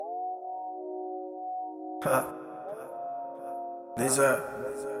Ha. Dice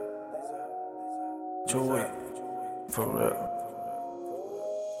Chewy, for real.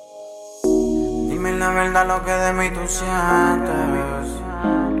 Dime la verdad lo que de mí tú sientes.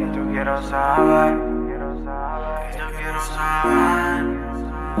 Que yo quiero saber. Que yo quiero saber.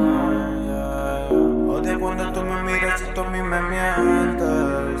 Odio cuando tú me miras y tú a mí me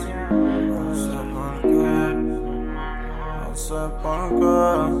mientes. No sé por qué. No sé por qué.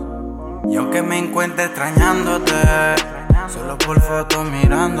 Y aunque me encuentre extrañándote, solo por foto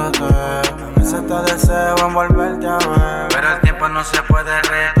mirándote, a veces te deseo en volverte a ver, pero el tiempo no se puede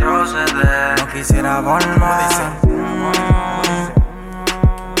retroceder. No quisiera volver.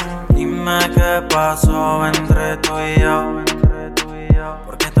 Dime qué pasó entre tú y yo,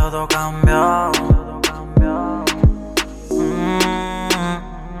 porque todo cambió.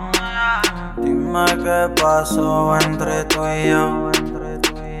 Dime qué pasó entre tú y yo,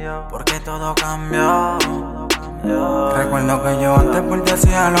 porque todo cambió. Recuerdo que yo antes por ti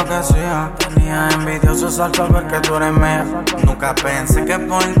hacía lo que hacía. Tenía envidiosos al saber que tú eres mía. Nunca pensé que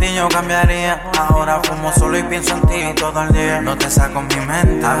por ti yo cambiaría. Ahora fumo solo y pienso en ti todo el día. No te saco mi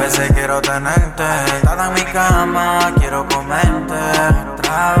mente. A veces quiero tenerte acostada en mi cama. Quiero comerte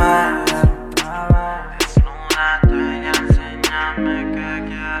otra vez. Desnúdate y enséñame que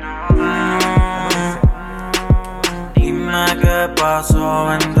quiero ver. Dime qué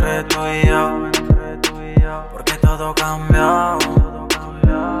pasó entre tú y yo, porque todo cambió.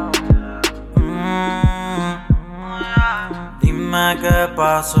 Dime qué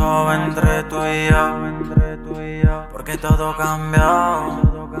pasó entre tú y yo, porque todo cambió.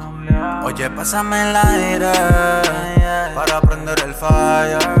 Oye, pásame el aire para prender el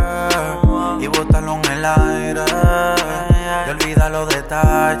fire y botarlo en el aire y olvida los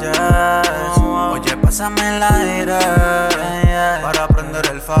detalles. Oye, pásame el aire para prender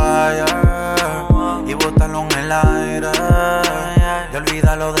el fire y botarlo en el aire y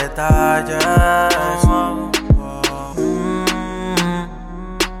olvida los detalles.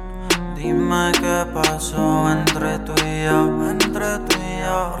 Dime qué pasó entre tú y yo,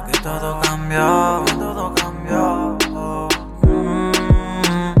 porque todo cambió, todo cambió.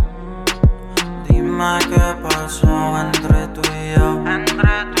 Dime qué pasó entre tú y yo,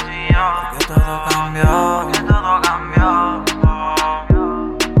 porque todo cambió, porque todo cambió.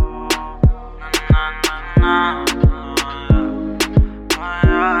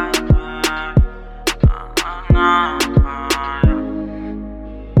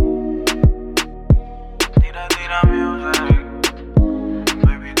 Tira music,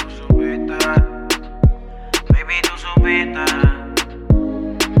 baby tú supiste, baby tú supiste.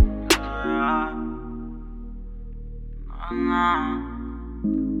 Na na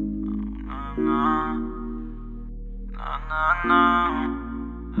na na na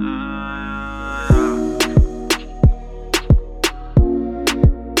na.